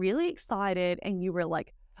get really excited and you were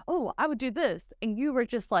like, oh, I would do this. And you were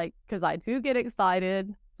just like, because I do get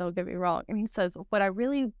excited, don't get me wrong. And he says, what I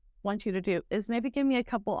really want you to do is maybe give me a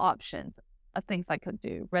couple options of things I could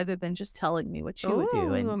do rather than just telling me what you would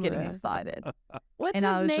do and getting excited. What's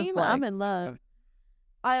and his name? Like, I'm in love.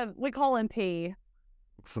 We call him P.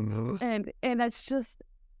 and it's just,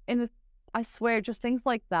 and I swear, just things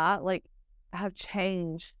like that, like, have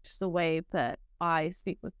changed the way that I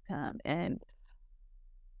speak with him. And,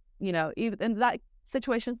 you know, even in that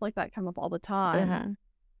situations like that come up all the time.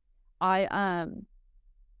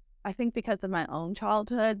 I think because of my own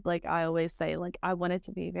childhood, like I always say, like I wanted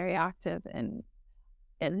to be very active and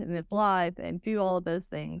live life and do all of those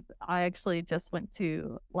things. I actually just went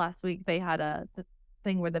to last week. They had the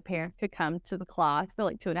thing where the parents could come to the class for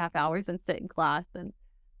like 2.5 hours and sit in class and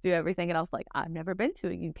do everything. And I was like, I've never been to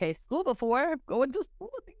a UK school before. I'm going to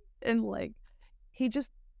school. And like, he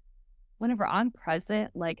just, whenever I'm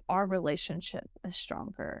present, like our relationship is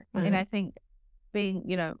stronger. And I think being,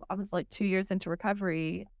 you know, I was like 2 years into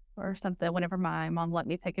recovery or something whenever my mom let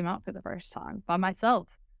me take him out for the first time by myself.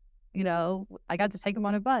 You know, I got to take him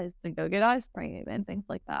on a bus and go get ice cream and things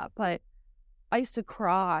like that. But I used to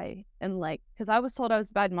cry and like, because I was told I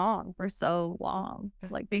was a bad mom for so long,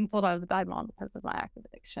 like being told I was a bad mom because of my active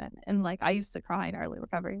addiction. And like, I used to cry in early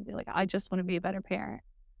recovery and be like, I just want to be a better parent.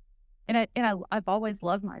 And I've always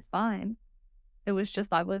loved my son. It was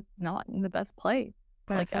just I was not in the best place.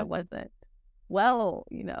 Like I wasn't well,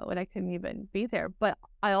 you know, and I couldn't even be there. But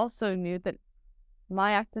I also knew that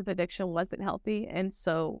my active addiction wasn't healthy. And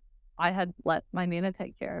so I had let my Nana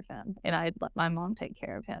take care of him and I had let my mom take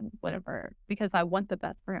care of him, whatever, because I want the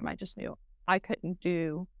best for him. I just knew I couldn't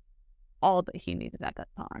do all that he needed at that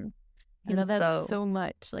time. You know, that's so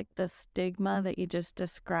much like the stigma that you just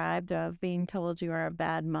described of being told you are a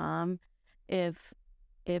bad mom. If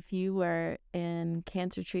you were in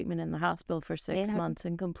cancer treatment in the hospital for 6 months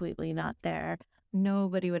and completely not there,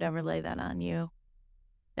 nobody would ever lay that on you.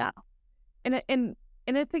 Yeah. And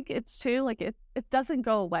I think it's too, like, it doesn't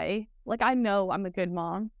go away. Like, I know I'm a good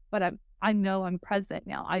mom, but I know I'm present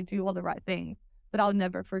now. I do all the right things, but I'll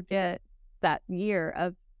never forget that year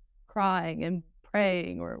of crying and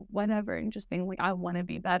praying or whatever and just being like, I want to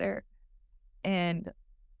be better. And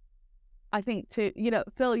I think too, you know,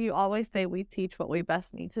 Phil, you always say we teach what we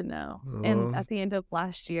best need to know. And at the end of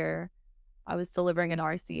last year, I was delivering an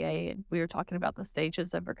RCA and we were talking about the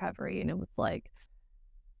stages of recovery. And it was like,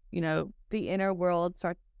 you know, the outer world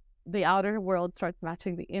starts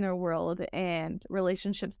matching the inner world and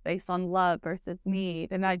relationships based on love versus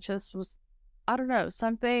need. And I just was, I don't know,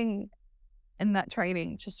 something in that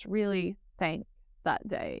training just really thanked that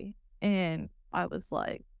day. And I was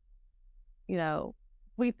like, you know,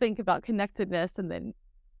 we think about connectedness and then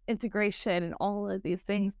integration and all of these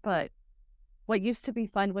things, but what used to be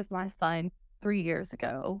fun with my son 3 years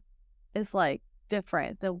ago is like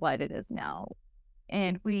different than what it is now.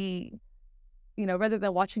 And we, you know, rather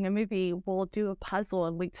than watching a movie, we'll do a puzzle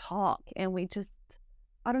and we talk and we just,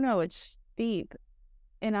 I don't know, it's deep.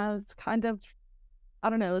 And I was kind of, I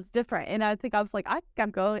don't know, it's different. And I think I was like, I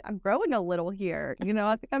think I'm growing a little here. You know,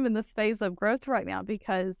 I think I'm in this phase of growth right now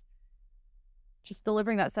because just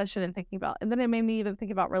delivering that session and thinking about, and then it made me even think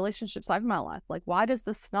about relationships I have in my life. Like, why does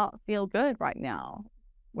this not feel good right now?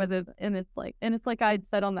 And it's like I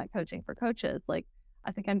said on that coaching for coaches, like,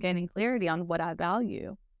 I think I'm gaining clarity on what I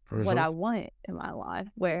value, what I want in my life,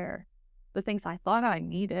 where the things I thought I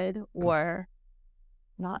needed were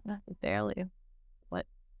not necessarily what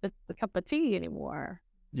it's the cup of tea anymore.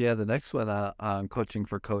 Yeah, the next one on coaching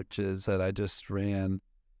for coaches that I just ran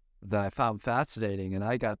that I found fascinating, and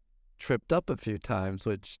I got tripped up a few times,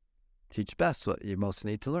 which teach best what you most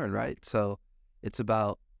need to learn, right? So it's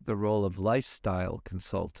about the role of lifestyle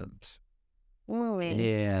consultants.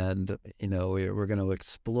 And, you know, we're going to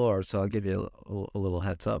explore, so I'll give you a little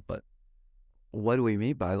heads up, but what do we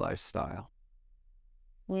mean by lifestyle?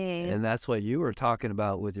 And that's what you were talking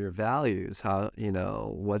about with your values. How,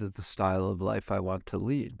 what is the style of life I want to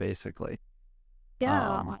lead, basically.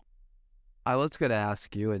 Yeah. I was going to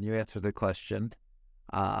ask you, and you answered the question,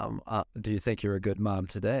 do you think you're a good mom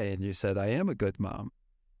today? And you said, I am a good mom.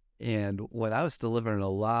 And when I was delivering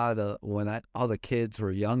all the kids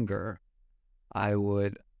were younger, I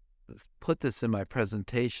would put this in my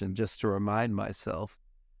presentation just to remind myself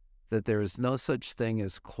that there is no such thing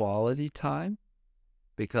as quality time,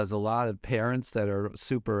 because a lot of parents that are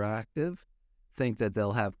super active think that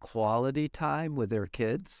they'll have quality time with their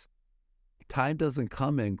kids. Time doesn't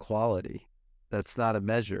come in quality. That's not a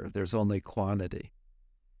measure. There's only quantity.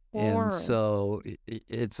 And so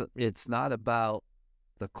it's not about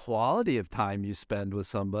the quality of time you spend with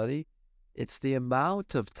somebody. It's the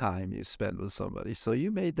amount of time you spend with somebody. So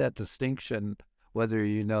you made that distinction, whether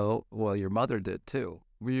well, your mother did too.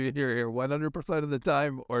 You're here 100% of the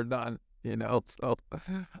time or none, so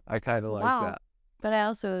I kind of like that. But I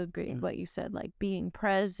also agree with what you said, like being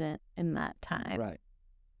present in that time. Right.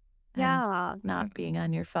 Yeah. Not being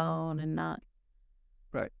on your phone and not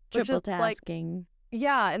triple tasking.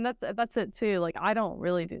 And that's it too. Like, I don't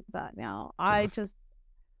really do that now.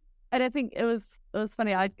 And I think it was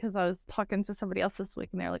funny. Because I was talking to somebody else this week,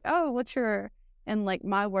 and they're like, "Oh, and like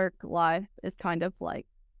my work life is kind of like,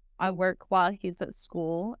 I work while he's at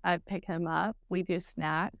school. I pick him up. We do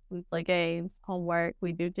snacks, we play games, homework,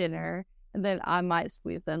 we do dinner, and then I might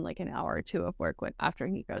squeeze in like an hour or two of work after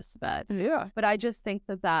he goes to bed. Yeah. But I just think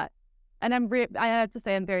that, and I have to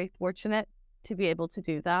say I'm very fortunate to be able to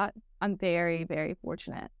do that. I'm very, very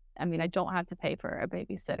fortunate. I mean, I don't have to pay for a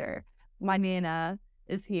babysitter. My Nana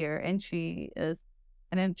is here, and she is,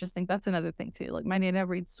 and I just think that's another thing too. Like, my Nana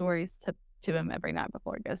reads stories to him every night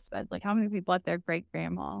before he goes to bed. Like, how many people let their great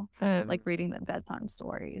grandma like reading them bedtime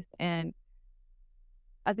stories? And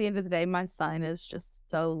at the end of the day, my son is just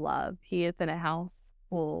so loved. He is in a house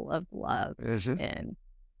full of love, and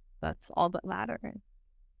that's all that matters.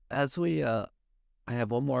 As I have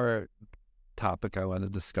one more topic I want to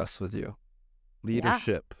discuss with you.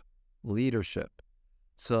 Leadership.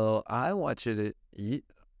 So I want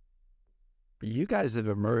you guys have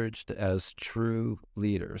emerged as true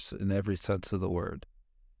leaders in every sense of the word,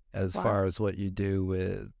 as far as what you do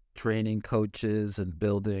with training coaches and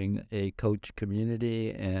building a coach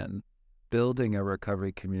community and building a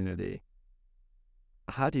recovery community.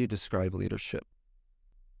 How do you describe leadership?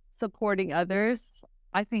 Supporting others.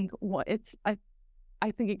 I think I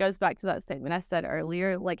think it goes back to that statement I said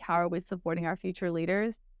earlier, like, how are we supporting our future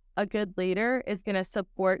leaders? A good leader is going to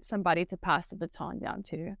support somebody to pass the baton down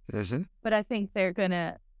to. But I think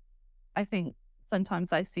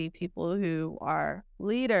sometimes I see people who are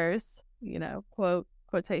leaders,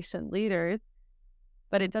 quotation leaders,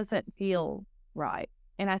 but it doesn't feel right.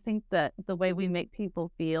 And I think that the way we make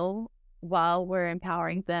people feel while we're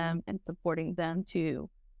empowering them and supporting them to,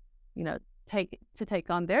 take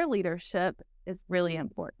on their leadership is really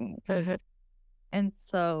important.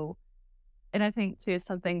 And I think too,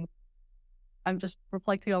 something I'm just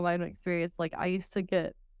reflecting on my own experience. Like, I used to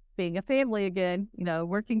get being a family again,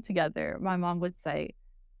 working together. My mom would say,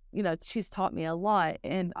 she's taught me a lot.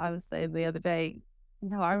 And I was saying the other day,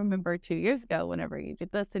 I remember 2 years ago whenever you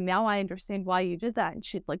did this, and now I understand why you did that. And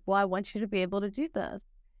she's like, well, I want you to be able to do this.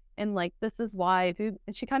 And like, this is why I do.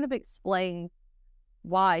 And she kind of explained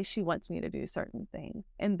why she wants me to do certain things.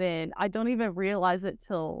 And then I don't even realize it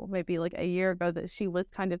till maybe like a year ago that she was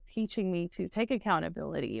kind of teaching me to take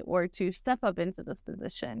accountability or to step up into this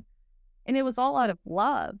position. And it was all out of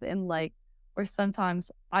love. And like, where sometimes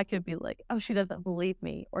I could be like, oh, she doesn't believe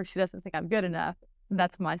me, or she doesn't think I'm good enough. And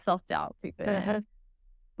that's my self-doubt creeping in.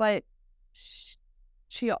 But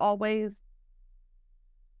she always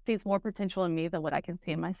sees more potential in me than what I can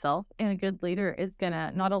see in myself. And a good leader is going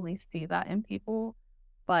to not only see that in people,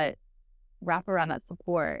 but wrap around that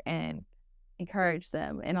support and encourage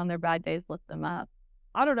them, and on their bad days, lift them up.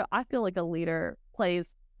 I don't know. I feel like a leader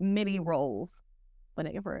plays many roles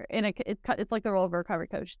it's like the role of a recovery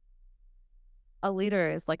coach. A leader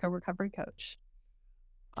is like a recovery coach.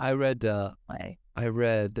 I read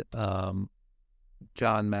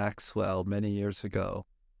John Maxwell many years ago,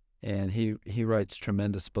 and he writes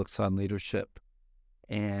tremendous books on leadership.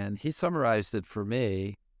 And he summarized it for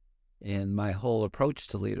me in my whole approach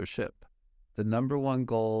to leadership. The number one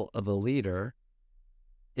goal of a leader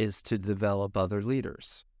is to develop other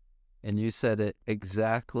leaders. And you said it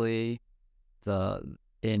exactly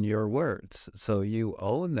in your words. So you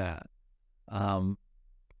own that. A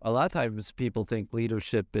lot of times people think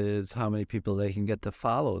leadership is how many people they can get to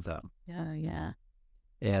follow them. Yeah.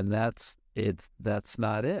 And that's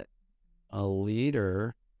not it. A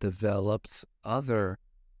leader develops other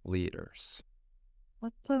leaders?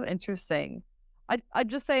 That's so interesting. I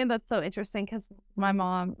just saying that's so interesting because my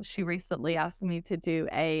mom, she recently asked me to do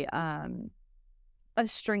a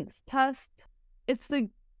strengths test. It's the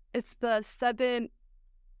 7,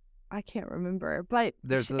 I can't remember, but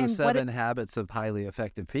There's the 7 habits of highly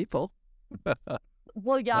effective people.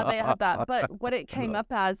 well, yeah, they had that, but what it came up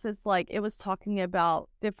as is like it was talking about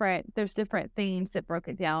there's different themes that broke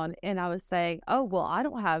it down, and I was saying, oh well, I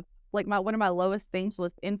don't have like one of my lowest things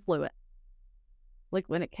was influence. Like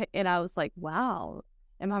when it came, and I was like, wow.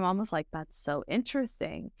 And my mom was like, that's so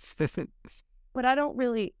interesting. But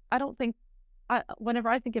whenever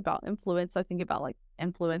I think about influence, I think about like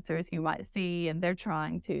influencers you might see and they're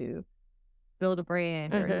trying to build a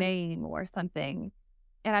brand or a name or something.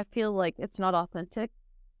 And I feel like it's not authentic.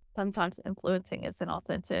 Sometimes influencing isn't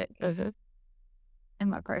authentic in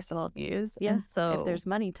my personal views. Yeah. And so if there's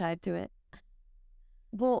money tied to it.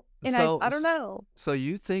 Well, and I don't know. So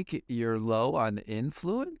you think you're low on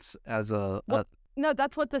influence as No,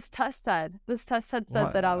 that's what this test said. This test had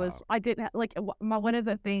said that I didn't like one of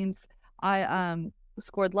the themes I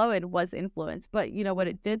scored low in was influence. But you know what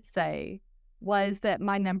it did say was that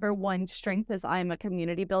my number one strength is I'm a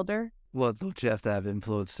community builder. Well, don't you have to have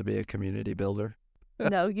influence to be a community builder?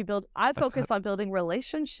 No, I focus on building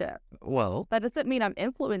relationships. Well, that doesn't mean I'm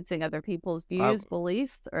influencing other people's views,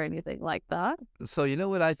 beliefs, or anything like that. So you know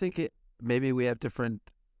what I think? Maybe we have different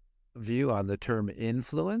view on the term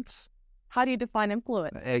influence. How do you define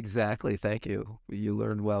influence? Exactly. Thank you. You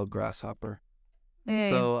learned well, Grasshopper. Hey.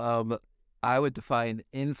 So I would define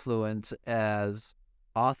influence as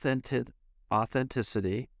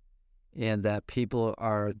authenticity, and that people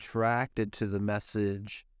are attracted to the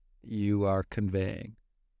message you are conveying.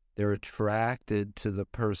 They're attracted to the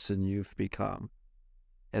person you've become.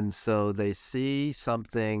 And so they see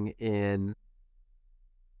something in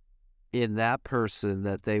that person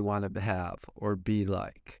that they want to have or be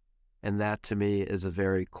like. And that to me is a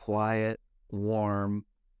very quiet, warm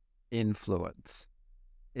influence.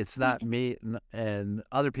 It's not me, and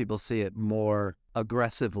other people see it more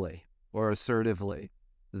aggressively or assertively,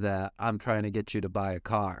 that I'm trying to get you to buy a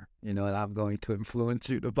car, and I'm going to influence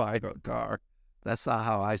you to buy a car. That's not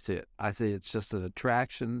how I see it. I see it's just an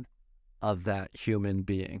attraction of that human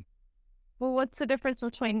being. Well, what's the difference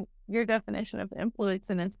between your definition of influence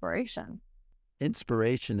and inspiration?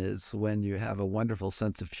 Inspiration is when you have a wonderful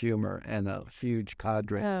sense of humor and a huge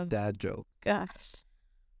cadre of dad joke. Gosh.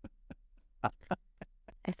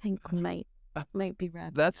 I think might be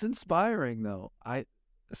right. That's inspiring, though.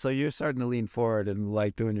 So you're starting to lean forward and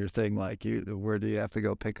like doing your thing. Like where do you have to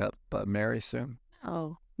go pick up Mary soon?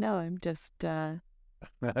 Oh no, I'm just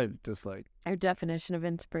just like our definition of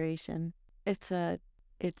inspiration. It's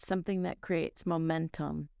something that creates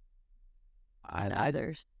momentum in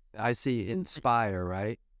others. I see inspire,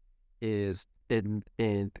 right, is in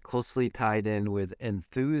closely tied in with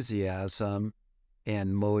enthusiasm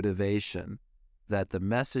and motivation. That the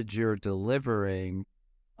message you're delivering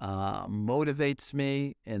motivates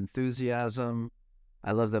me, enthusiasm.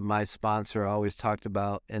 I love that my sponsor always talked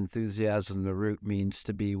about enthusiasm. The root means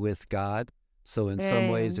to be with God. So in some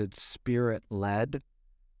ways it's spirit-led,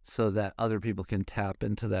 so that other people can tap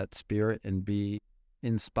into that spirit and be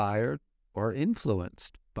inspired or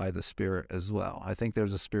influenced by the spirit as well. I think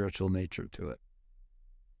there's a spiritual nature to it,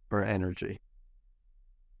 or energy.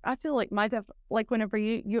 I feel like whenever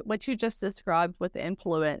you what you just described with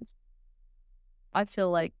influence, I feel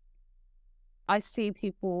like I see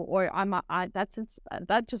people, or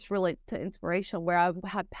that just relates to inspiration, where I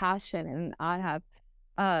have passion and I have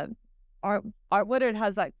Art Woodard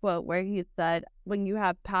has that quote where he said, when you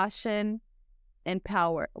have passion and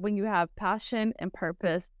power, when you have passion and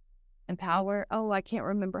purpose and power, I can't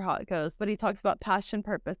remember how it goes, but he talks about passion,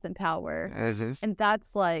 purpose, and power. And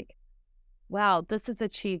that's like, wow, this is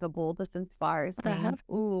achievable. This inspires me.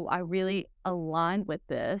 Ooh, I really align with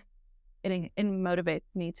this. It motivates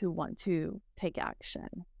me to want to take action.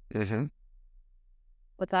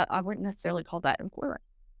 But that I wouldn't necessarily call that influence.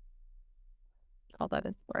 Call that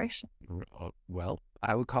inspiration. Well,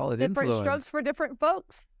 I would call it different influence. Strokes for different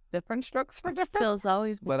folks. Different strokes for different. Phil's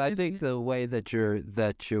always. But I think the way that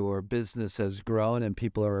your business has grown and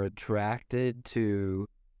people are attracted to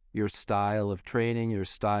your style of training, your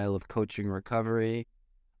style of coaching recovery,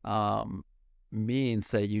 means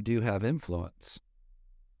that you do have influence.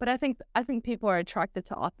 But I think people are attracted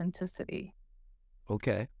to authenticity.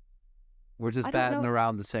 Okay. We're just batting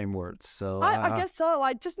around the same words. So I guess so.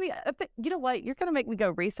 I just need, you know what? You're going to make me go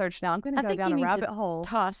research now. I'm going to go down a rabbit hole.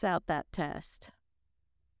 Toss out that test.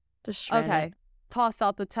 Just shred it. Toss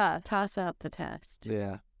out the test. Toss out the test.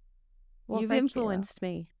 Yeah. Well, you've influenced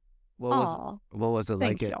me. Aw, what was it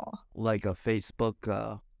Thank like? y'all. Like a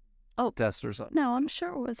Facebook Oh. test or something? no, I'm sure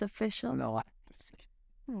it was official. No.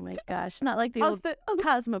 Oh my gosh, not like the How's old the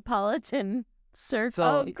Cosmopolitan Circle.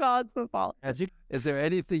 So- oh God's fault. Is there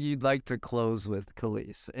anything you'd like to close with,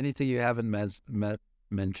 Khalees? Anything you haven't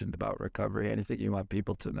mentioned about recovery? Anything you want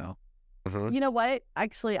people to know? You know what?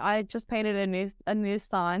 Actually, I just painted a new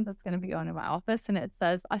sign that's going to be going in my office, and it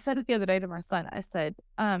says. I said it the other day to my son. I said,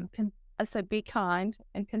 I said, be kind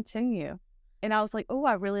and continue. And I was like, oh,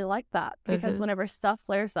 I really like that because whenever stuff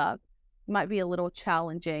flares up, it might be a little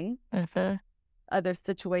challenging. Other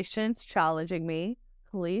situations challenging me.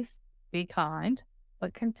 Please be kind,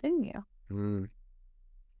 but continue. My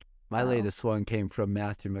Wow. latest one came from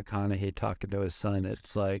Matthew McConaughey talking to his son.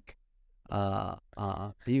 It's like,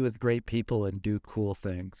 be with great people and do cool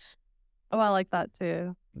things. Oh, I like that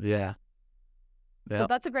too. Yeah. So Yeah.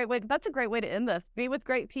 that's a great way. That's a great way to end this. Be with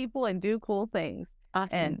great people and do cool things.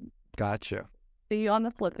 Awesome. And Gotcha. see you on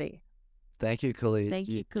the flippy. Thank you, Khalees. Thank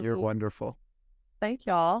you, You're Khalees. wonderful. Thank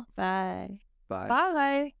y'all. Bye. Bye.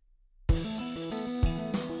 Bye.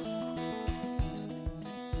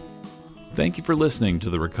 Thank you for listening to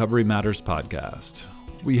the Recovery Matters podcast.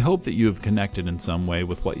 We hope that you have connected in some way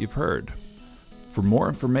with what you've heard. For more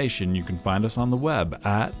information, you can find us on the web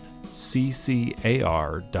at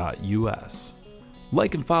ccar.us.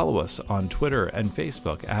 Like and follow us on Twitter and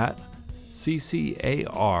Facebook at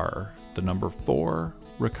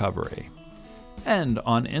CCAR4Recovery, and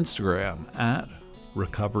on Instagram at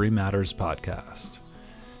Recovery Matters Podcast.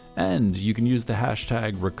 And you can use the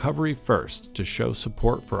hashtag #RecoveryFirst to show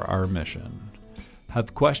support for our mission.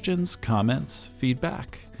 Have questions, comments,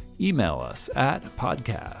 feedback? Email us at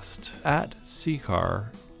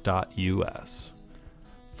podcast@ccar.us.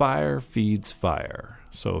 Fire feeds fire,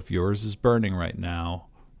 so if yours is burning right now,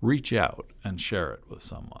 reach out and share it with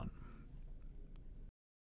someone.